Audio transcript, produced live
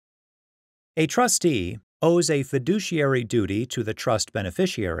A trustee owes a fiduciary duty to the trust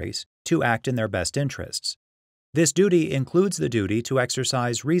beneficiaries to act in their best interests. This duty includes the duty to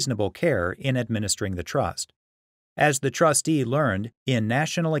exercise reasonable care in administering the trust. As the trustee learned in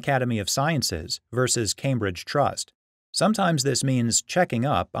National Academy of Sciences versus Cambridge Trust, sometimes this means checking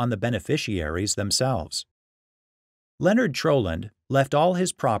up on the beneficiaries themselves. Leonard Troland left all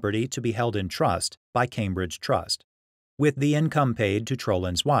his property to be held in trust by Cambridge Trust, with the income paid to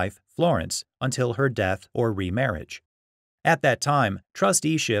Troland's wife, Florence, until her death or remarriage. At that time,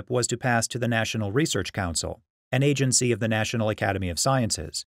 trusteeship was to pass to the National Research Council, an agency of the National Academy of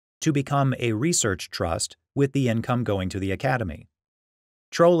Sciences, to become a research trust with the income going to the Academy.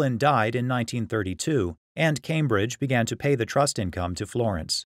 Troland died in 1932, and Cambridge began to pay the trust income to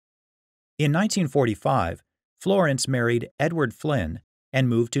Florence. In 1945, Florence married Edward Flynn and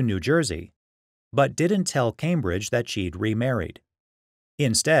moved to New Jersey, but didn't tell Cambridge that she'd remarried.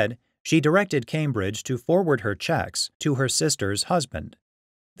 Instead, she directed Cambridge to forward her checks to her sister's husband.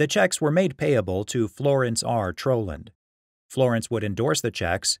 The checks were made payable to Florence R. Troland. Florence would endorse the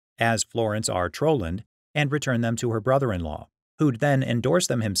checks as Florence R. Troland and return them to her brother-in-law, who'd then endorse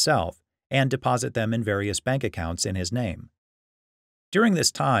them himself and deposit them in various bank accounts in his name. During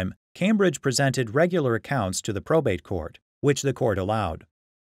this time, Cambridge presented regular accounts to the probate court, which the court allowed.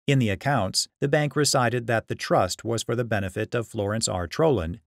 In the accounts, the bank recited that the trust was for the benefit of Florence R.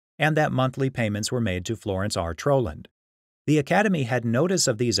 Troland and that monthly payments were made to Florence R. Troland. The Academy had notice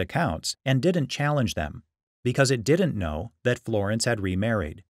of these accounts and didn't challenge them, because it didn't know that Florence had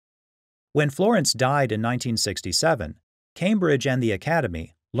remarried. When Florence died in 1967, Cambridge and the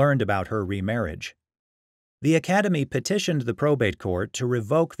Academy learned about her remarriage. The Academy petitioned the probate court to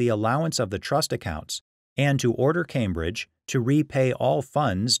revoke the allowance of the trust accounts and to order Cambridge to repay all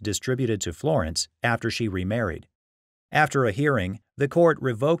funds distributed to Florence after she remarried. After a hearing, the court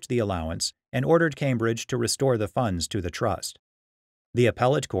revoked the allowance and ordered Cambridge to restore the funds to the trust. The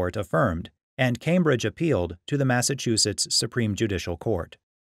appellate court affirmed, and Cambridge appealed to the Massachusetts Supreme Judicial Court.